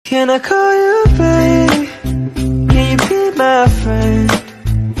Can I call you babe? Can you be my friend?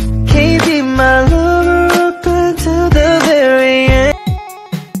 Can you be my lover up until the very end?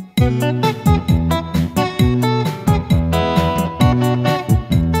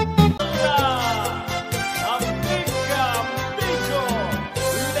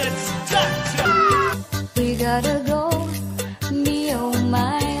 We gotta go, me oh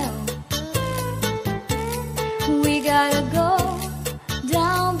my oh. We gotta go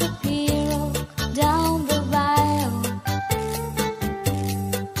down the pier, down the bayou.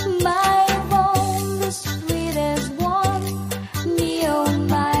 My home, the sweetest one, me oh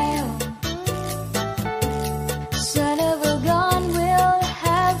my oh. Son of a gun, we'll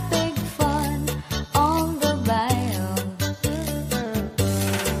have big fun on the bayou.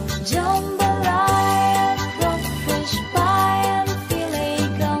 Jambalaya, crawfish pie and filet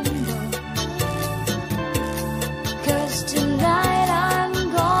gumbo. 'Cause tonight I'm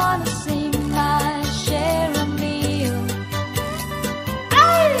gonna see my share of meal.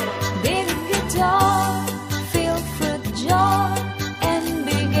 Big guitar, feel fruit jar and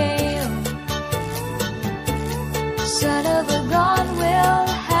big ale. Son of a gun, we'll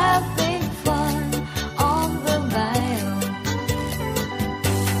have big fun on the bayou.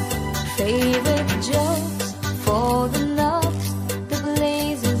 Favorite jokes for the nuts, the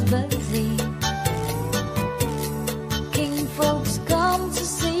blaze is busy. King folks come to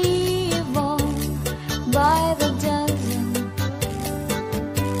see Yvonne by the dozen.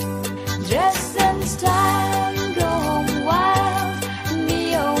 Dress and style and go home wild, me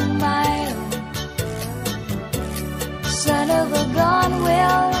oh my oh. Son of a gun,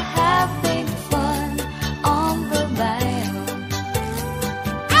 we'll have big fun on the bayou.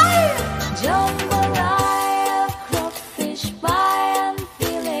 Jambalaya, crawfish pie and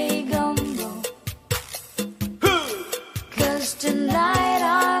filet gumbo. 'Cause tonight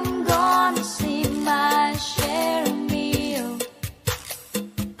I'm gonna see my share of meal.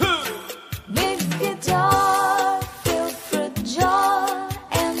 Big guitar, filled fruit jar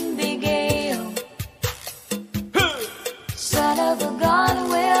and big ale. Son of a gun,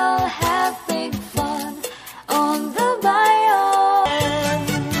 we'll have big fun on the bayou.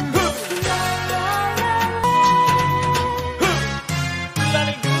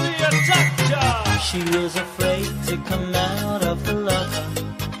 She was afraid to come out of the locker.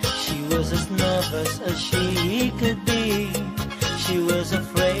 She was as nervous as she could be. She was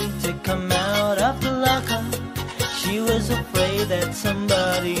afraid to come out of the locker. She was afraid that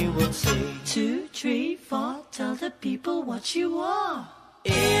somebody would say 2, 3, 4, tell the people what you are.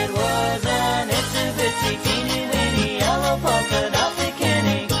 It was an itsy bitsy teeny weeny yellow polka dot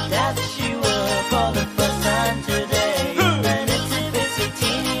bikini that she wore for the first time today. An itsy bitsy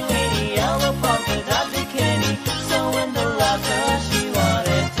teeny weeny yellow polka dot bikini, so in the locker she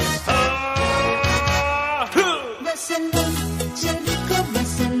wanted to stay. Vaseline, Jericho,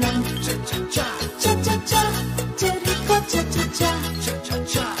 Vaseline, cha-cha-cha, cha-cha-cha, Jericho, cha-cha-cha,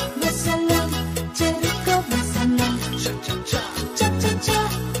 cha-cha-cha, Vaseline, Jericho, Vaseline, cha-cha-cha, cha-cha-cha,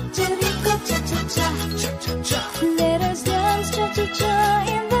 Jericho, cha-cha-cha, cha-cha-cha. Let us dance, cha-cha-cha,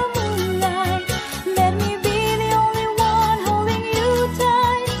 in the moonlight. Let me be the only one holding you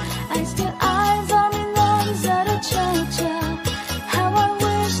tight. I still eyes on in arms at a cha-cha. How I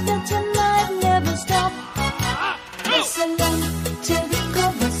wish that tonight never stopped. Vaseline, Jericho,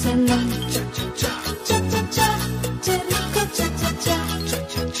 Vaseline, cha-cha-cha, cha-cha-cha, Jericho, cha-cha-cha,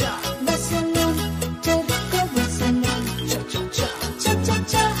 cha-cha-cha, Vaseline, Jericho, Vaseline, cha-cha-cha,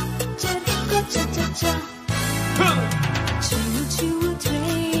 cha-cha-cha, Jericho, cha-cha-cha. Choo-choo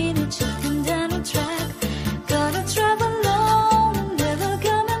train, a chicken down a track. Gotta travel long, never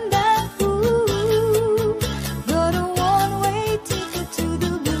coming back. Ooh, got a one-way ticket to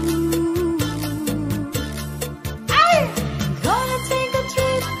the moon. Gonna take a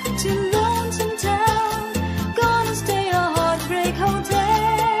trip to Lonesome Town. Gonna stay a heartbreak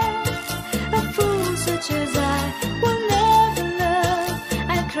hotel. A fool such as I will never love.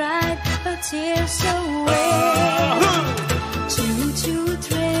 I cried a tear so well. Choo-choo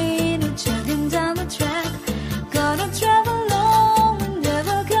train, a chugging down the track. Gonna travel long,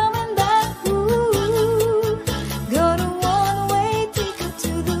 never coming back. Ooh, got a one-way ticket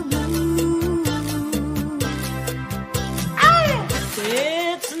to the moon.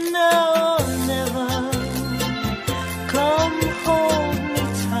 It's now or never. Come hold me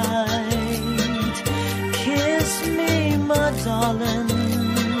tight. Kiss me, my darling.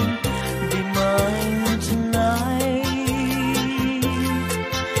 Be mine tonight.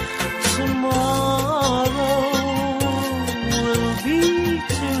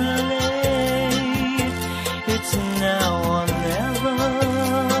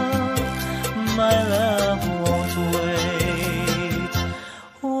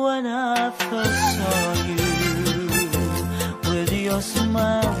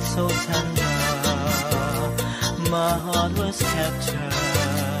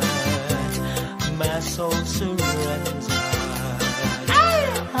 my soul surrenders.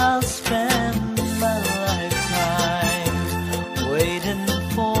 I'll spend my lifetime waiting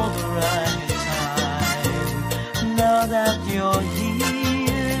for the right time. Now that you're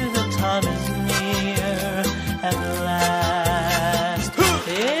here, the time is near at last.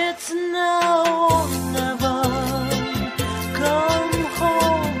 It's now or never. Come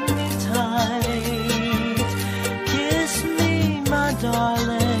hold me tight, kiss me, my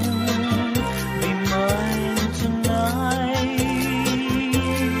darling, be mine tonight.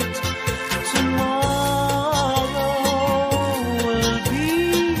 Tomorrow will be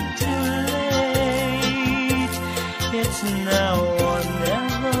too late. It's now or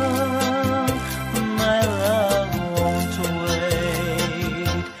never. My love won't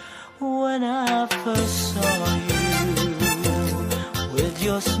wait. When I first saw you, with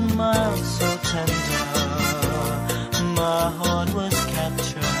your smile so tender, my heart was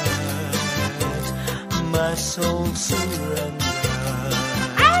captured, my soul surrendered.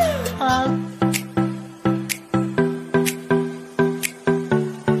 I'll